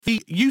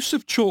The use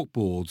of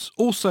chalkboards,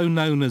 also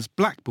known as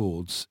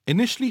blackboards,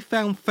 initially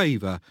found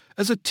favour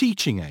as a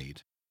teaching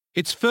aid.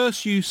 Its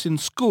first use in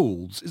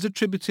schools is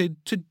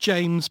attributed to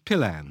James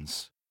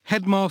Pillans,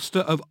 headmaster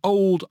of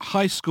Old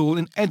High School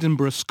in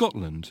Edinburgh,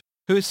 Scotland,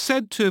 who is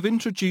said to have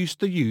introduced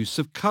the use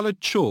of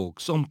coloured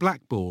chalks on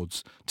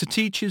blackboards to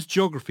teach his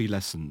geography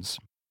lessons.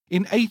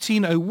 In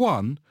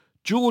 1801,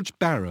 George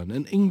Barron,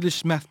 an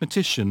English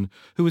mathematician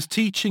who was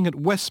teaching at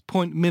West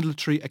Point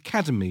Military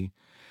Academy,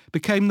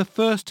 became the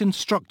first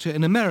instructor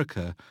in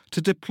America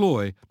to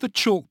deploy the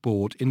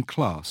chalkboard in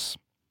class.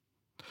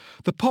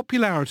 The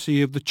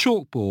popularity of the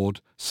chalkboard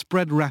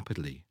spread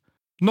rapidly.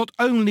 Not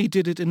only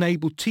did it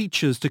enable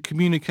teachers to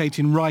communicate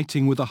in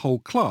writing with a whole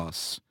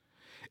class,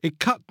 it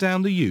cut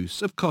down the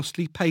use of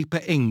costly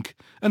paper, ink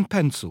and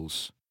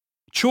pencils.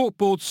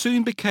 Chalkboards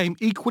soon became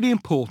equally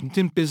important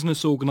in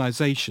business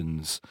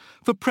organisations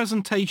for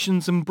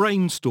presentations and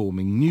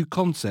brainstorming new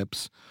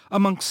concepts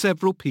amongst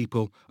several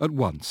people at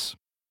once.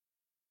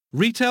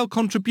 Retail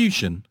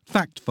contribution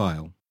fact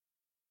file.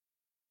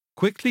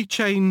 Quickly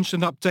changed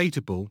and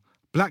updatable,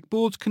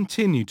 blackboards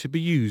continue to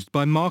be used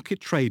by market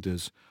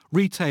traders,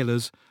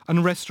 retailers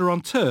and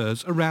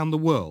restaurateurs around the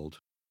world.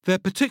 They're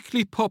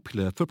particularly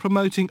popular for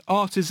promoting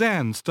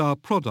artisan-style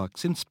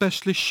products in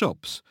specialist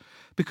shops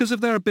because of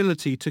their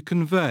ability to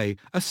convey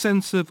a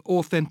sense of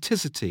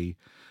authenticity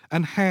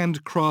and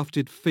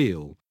handcrafted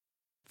feel.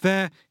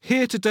 Their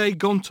here today,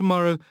 gone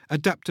tomorrow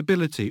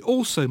adaptability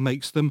also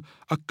makes them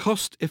a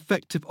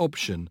cost-effective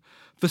option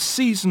for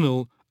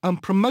seasonal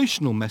and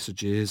promotional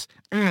messages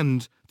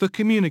and for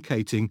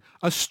communicating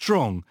a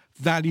strong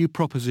value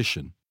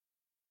proposition.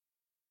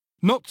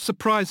 Not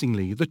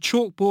surprisingly, the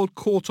chalkboard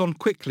caught on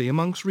quickly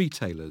amongst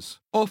retailers,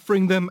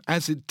 offering them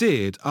as it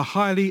did a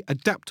highly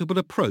adaptable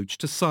approach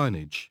to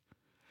signage.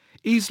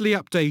 Easily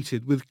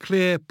updated with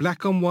clear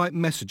black and white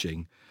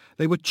messaging,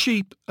 they were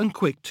cheap and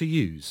quick to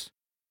use.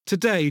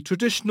 Today,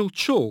 traditional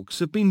chalks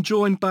have been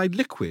joined by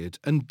liquid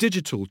and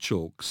digital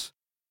chalks,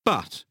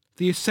 but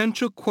the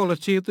essential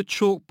quality of the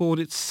chalkboard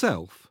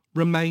itself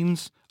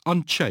remains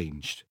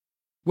unchanged.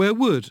 Where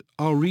would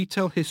our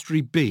retail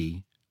history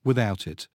be without it?